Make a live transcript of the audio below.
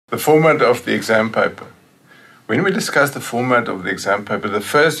The format of the exam paper. When we discuss the format of the exam paper, the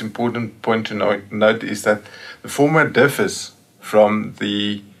first important point to note is that the format differs from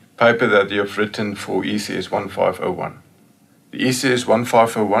the paper that you have written for ecs1501. The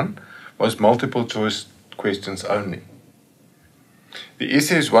ecs1501 was multiple choice questions only. The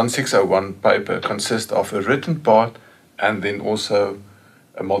ecs1601 paper consists of a written part and then also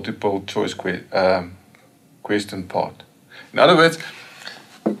a multiple choice question part. In other words,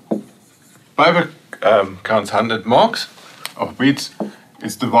 paper counts 100 marks, of which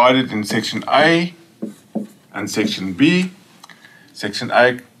is divided in section A and section B. Section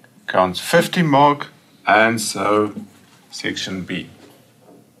A counts 50 marks, and so section B.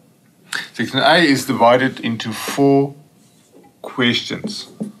 Section A is divided into 4 questions.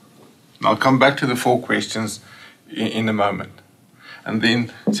 And I'll come back to the 4 questions in a moment. And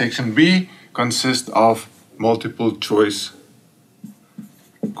then section B consists of multiple choice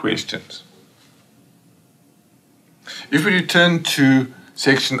questions. If we return to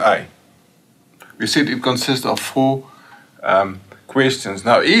section A, we said it consists of 4 questions.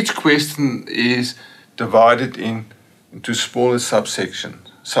 Now each question is divided into smaller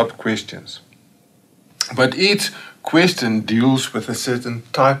subsections, sub-questions. But each question deals with a certain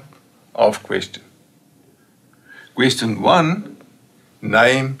type of question. Question 1,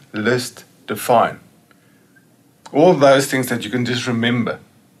 name, list, define. All those things that you can just remember.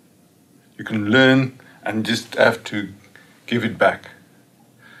 You can learn and just have to give it back.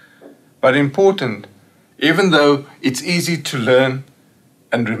 But important, even though it's easy to learn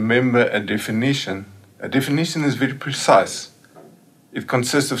and remember a definition is very precise. It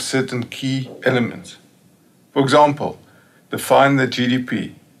consists of certain key elements. For example, define the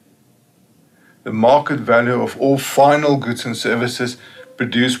GDP, the market value of all final goods and services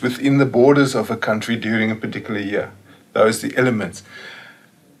produced within the borders of a country during a particular year. Those are the elements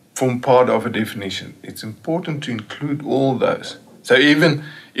form part of a definition. It's important to include all those. So even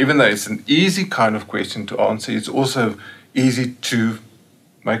though it's an easy kind of question to answer, it's also easy to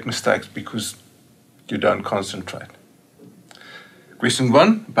make mistakes because you don't concentrate. Question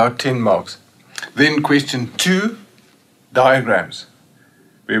 1, about 10 marks. Then question 2, diagrams,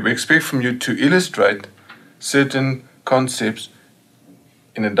 where we expect from you to illustrate certain concepts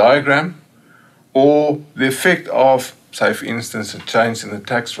in a diagram or the effect of, say for instance, a change in the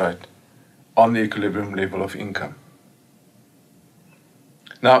tax rate on the equilibrium level of income.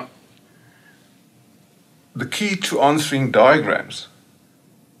 Now, the key to answering diagrams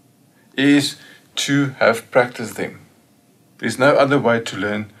is to have practiced them. There's no other way to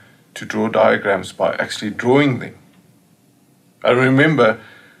learn to draw diagrams by actually drawing them. I remember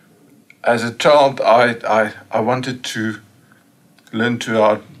as a child I wanted to learn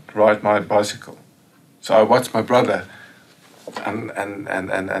to ride my bicycle. So I watched my brother and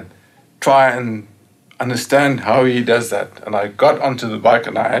try and understand how he does that. And I got onto the bike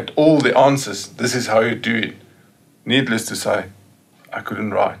and I had all the answers. This is how you do it. Needless to say, I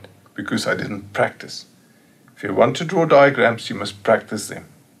couldn't ride because I didn't practice. If you want to draw diagrams, you must practice them.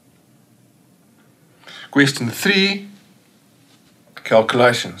 Question 3,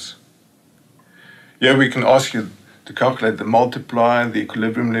 calculations. Here we can ask you to calculate the multiplier, the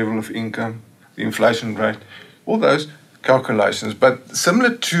equilibrium level of income, the inflation rate, all those calculations. But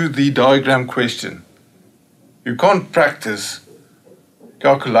similar to the diagram question, you can't practice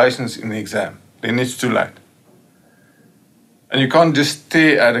calculations in the exam. Then it's too late. And you can't just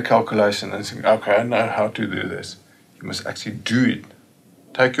stare at a calculation and think, okay, I know how to do this. You must actually do it.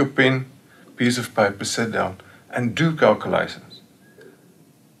 Take your pen, piece of paper, sit down and do calculations.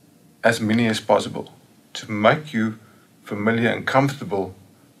 As many as possible to make you familiar and comfortable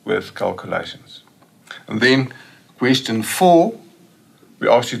with calculations. And then question 4, we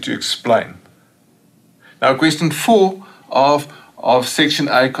ask you to explain. Now question 4 of section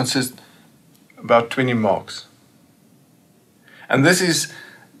A consists about 20 marks. And this is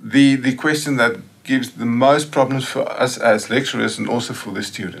the question that gives the most problems for us as lecturers and also for the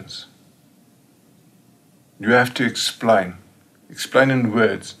students. You have to explain in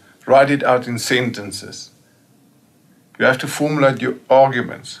words, write it out in sentences. You have to formulate your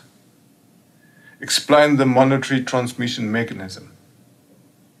arguments. Explain the monetary transmission mechanism.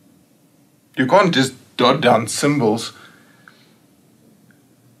 You can't just dot down symbols,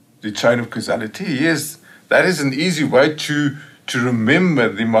 the chain of causality. Yes, that is an easy way to remember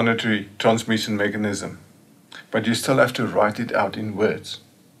the monetary transmission mechanism. But you still have to write it out in words.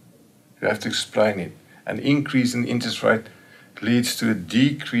 You have to explain it. An increase in interest rate leads to a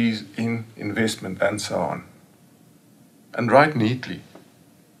decrease in investment and so on. And write neatly.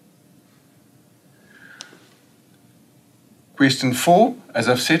 Question 4, as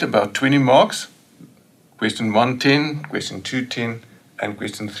I've said, about 20 marks. Question 1, 10, question 2, 10, and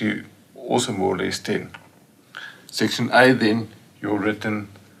question 3, also more or less 10. Section A, then, your written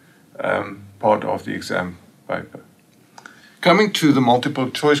part of the exam paper. Coming to the multiple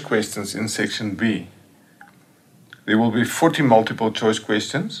choice questions in section B, there will be 40 multiple choice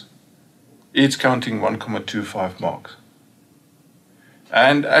questions, each counting 1,25 marks.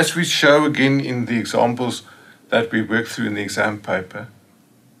 And as we show again in the examples that we work through in the exam paper,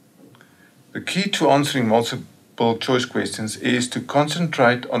 the key to answering multiple choice questions is to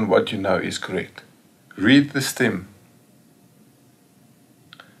concentrate on what you know is correct. Read the stem.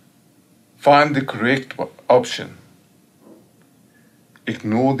 Find the correct option.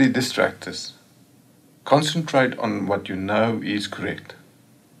 Ignore the distractors. Concentrate on what you know is correct.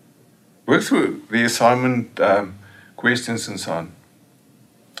 Work through the assignment questions and so on.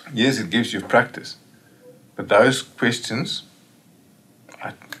 Yes, it gives you practice, but those questions,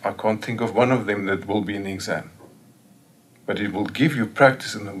 I can't think of one of them that will be in the exam. But it will give you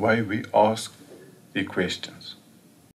practice in the way we ask the questions.